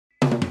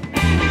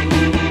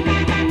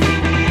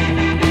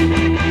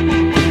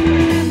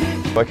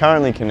We're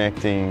currently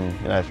connecting,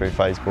 through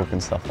Facebook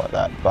and stuff like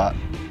that, but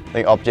I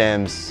think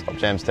OPJAM's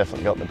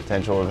definitely got the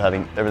potential of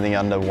having everything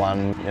under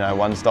one,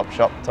 one-stop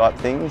shop type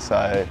thing.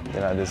 So,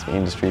 there's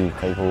industry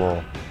people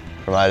or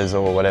promoters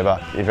or whatever.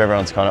 If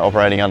everyone's kind of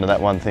operating under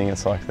that one thing,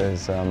 it's like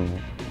there's,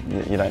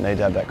 you don't need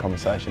to have that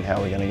conversation. How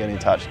are we going to get in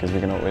touch? Because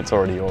it's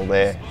already all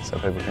there, so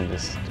people can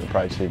just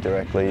approach you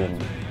directly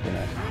and,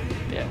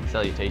 Yeah,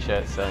 sell your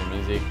t-shirts, sell your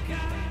music,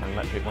 and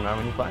let people know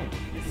when you're playing.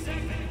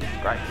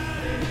 It's great.